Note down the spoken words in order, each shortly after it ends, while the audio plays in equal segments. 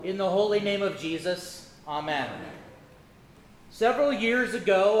In the holy name of Jesus, Amen. Several years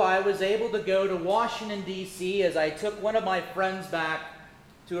ago, I was able to go to Washington, D.C. as I took one of my friends back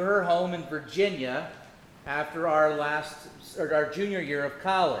to her home in Virginia after our junior year of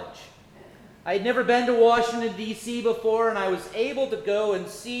college. I had never been to Washington, D.C. before, and I was able to go and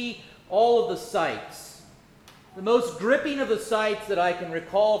see all of the sights. The most gripping of the sights that I can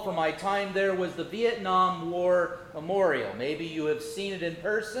recall from my time there was the Vietnam War Memorial. Maybe you have seen it in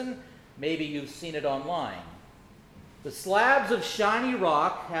person, maybe you've seen it online. The slabs of shiny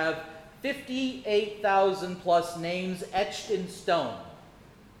rock have 58,000 plus names etched in stone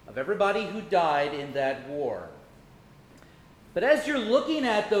of everybody who died in that war. But as you're looking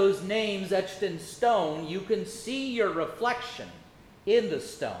at those names etched in stone, you can see your reflection in the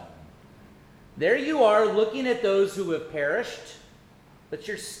stone. There you are looking at those who have perished, but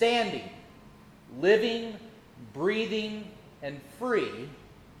you're standing, living, breathing, and free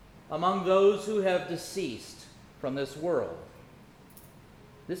among those who have deceased from this world.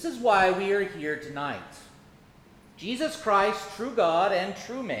 This is why we are here tonight. Jesus Christ, true God and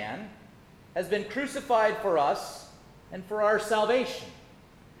true man, has been crucified for us and for our salvation.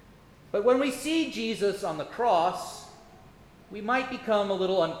 But when we see Jesus on the cross, we might become a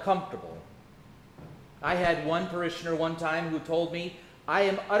little uncomfortable. I had one parishioner one time who told me, "I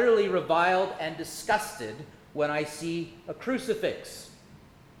am utterly reviled and disgusted when I see a crucifix."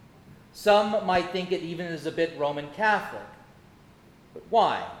 Some might think it even is a bit Roman Catholic. But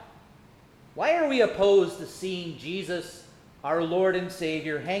why? Why are we opposed to seeing Jesus, our Lord and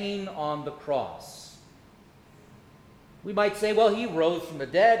Savior, hanging on the cross? We might say, well, he rose from the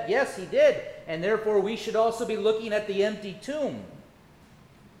dead. Yes, he did. And therefore we should also be looking at the empty tomb.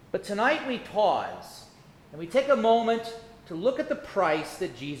 But tonight we pause and we take a moment to look at the price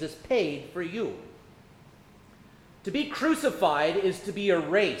that Jesus paid for you. To be crucified is to be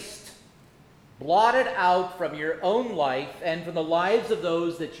erased, blotted out from your own life and from the lives of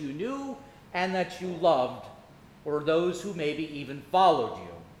those that you knew and that you loved, or those who maybe even followed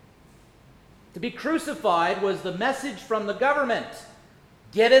you. To be crucified was the message from the government.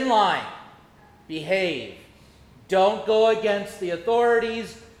 Get in line. Behave. Don't go against the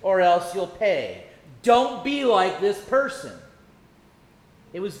authorities or else you'll pay. Don't be like this person.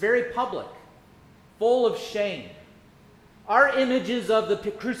 It was very public, full of shame. Our images of the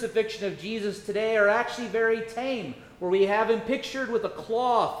crucifixion of Jesus today are actually very tame, where we have him pictured with a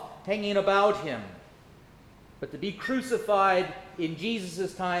cloth hanging about him. But to be crucified in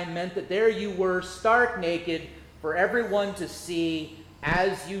Jesus' time meant that there you were, stark naked, for everyone to see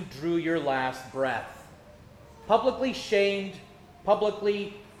as you drew your last breath. Publicly shamed,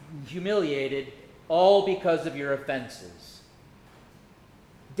 publicly humiliated, all because of your offenses.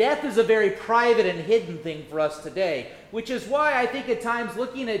 Death is a very private and hidden thing for us today, which is why I think at times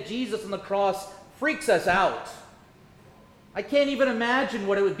looking at Jesus on the cross freaks us out. I can't even imagine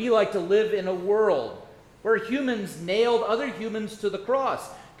what it would be like to live in a world where humans nailed other humans to the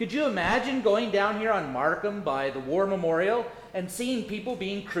cross. Could you imagine going down here on Markham by the War Memorial and seeing people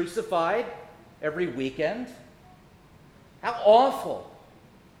being crucified every weekend? How awful.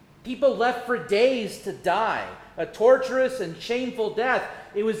 People left for days to die, a torturous and shameful death.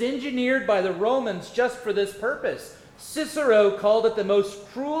 It was engineered by the Romans just for this purpose. Cicero called it the most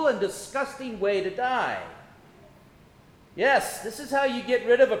cruel and disgusting way to die. Yes, this is how you get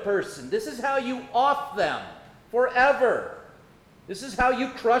rid of a person. This is how you off them forever. This is how you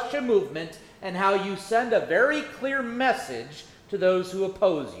crush a movement and how you send a very clear message to those who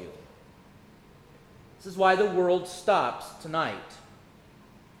oppose you. This is why the world stops tonight.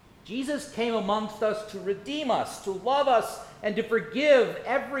 Jesus came amongst us to redeem us, to love us, and to forgive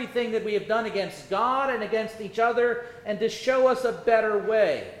everything that we have done against God and against each other, and to show us a better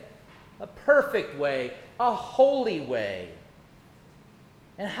way, a perfect way, a holy way.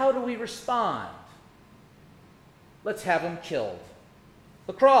 And how do we respond? Let's have him killed.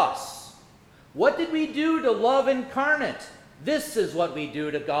 The cross. What did we do to love incarnate? This is what we do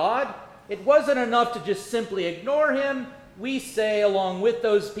to God. It wasn't enough to just simply ignore him. We say, along with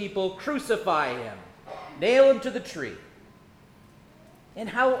those people, crucify him. Nail him to the tree. And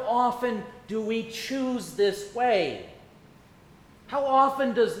how often do we choose this way? How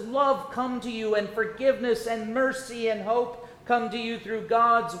often does love come to you, and forgiveness and mercy and hope come to you through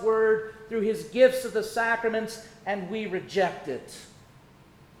God's word, through his gifts of the sacraments, and we reject it?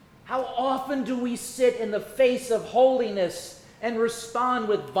 How often do we sit in the face of holiness and respond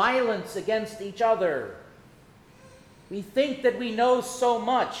with violence against each other? We think that we know so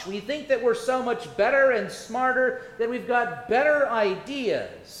much. We think that we're so much better and smarter, that we've got better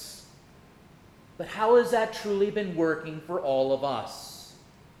ideas. But how has that truly been working for all of us?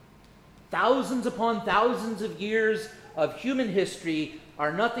 Thousands upon thousands of years of human history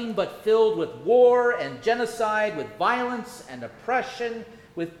are nothing but filled with war and genocide, with violence and oppression,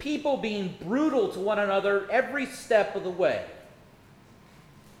 with people being brutal to one another every step of the way.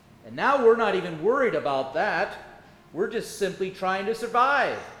 And now we're not even worried about that. We're just simply trying to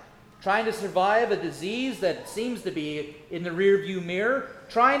survive a disease that seems to be in the rearview mirror,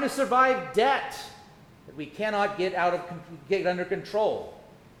 trying to survive debt that we cannot get under control.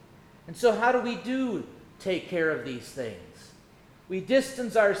 And so how do we take care of these things? We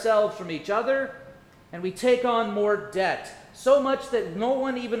distance ourselves from each other, and we take on more debt, so much that no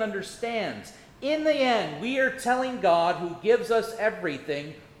one even understands. In the end, we are telling God, who gives us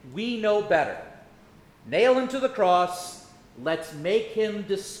everything, we know better. Nail him to the cross. Let's make him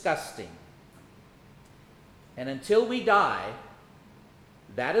disgusting. And until we die,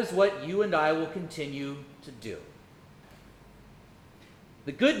 that is what you and I will continue to do.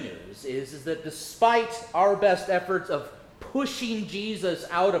 The good news is that despite our best efforts of pushing Jesus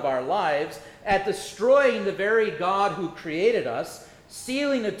out of our lives, at destroying the very God who created us,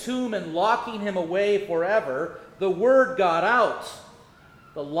 sealing a tomb and locking him away forever, the word got out.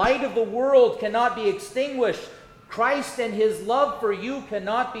 The light of the world cannot be extinguished. Christ and his love for you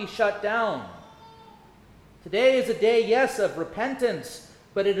cannot be shut down. Today is a day, yes, of repentance,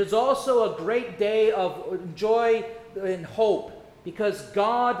 but it is also a great day of joy and hope, because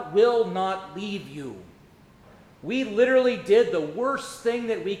God will not leave you. We literally did the worst thing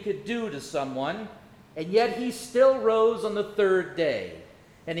that we could do to someone, and yet he still rose on the third day.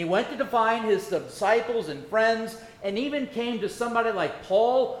 And he went to find his disciples and friends, and even came to somebody like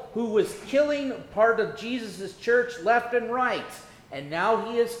Paul, who was killing part of Jesus' church left and right. And now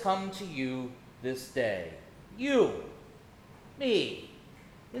he has come to you this day. You, me,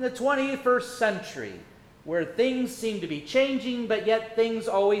 in the 21st century, where things seem to be changing, but yet things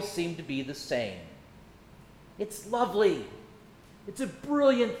always seem to be the same. It's lovely. It's a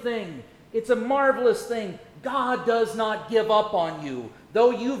brilliant thing. It's a marvelous thing. God does not give up on you, though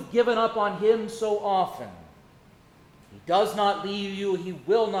you've given up on him so often. He does not leave you. He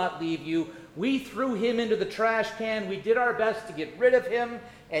will not leave you. We threw him into the trash can. We did our best to get rid of him,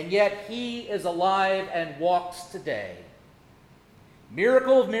 and yet he is alive and walks today.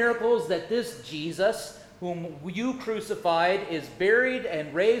 Miracle of miracles that this Jesus, whom you crucified, is buried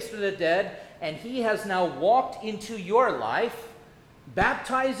and raised from the dead, and he has now walked into your life,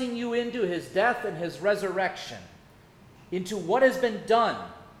 baptizing you into his death and his resurrection, into what has been done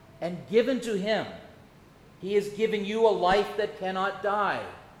and given to him. He has given you a life that cannot die,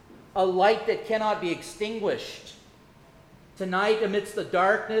 a light that cannot be extinguished. Tonight, amidst the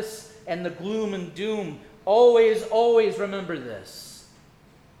darkness and the gloom and doom, always, always remember this.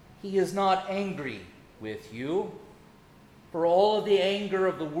 He is not angry with you, for all of the anger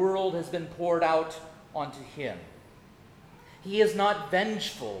of the world has been poured out onto him. He is not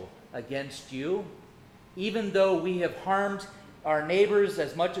vengeful against you, even though we have harmed our neighbors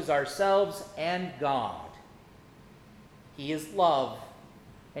as much as ourselves and God. He is love,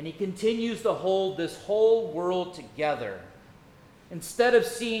 and he continues to hold this whole world together. Instead of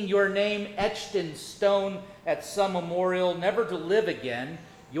seeing your name etched in stone at some memorial, never to live again,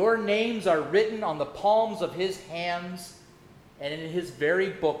 your names are written on the palms of his hands and in his very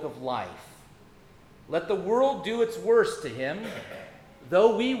book of life. Let the world do its worst to him,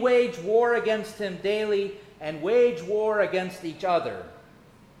 though we wage war against him daily and wage war against each other.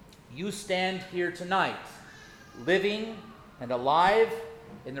 You stand here tonight, living and alive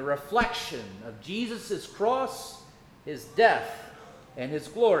in the reflection of Jesus' cross, his death, and his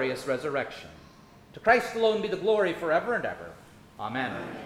glorious resurrection. To Christ alone be the glory forever and ever. Amen.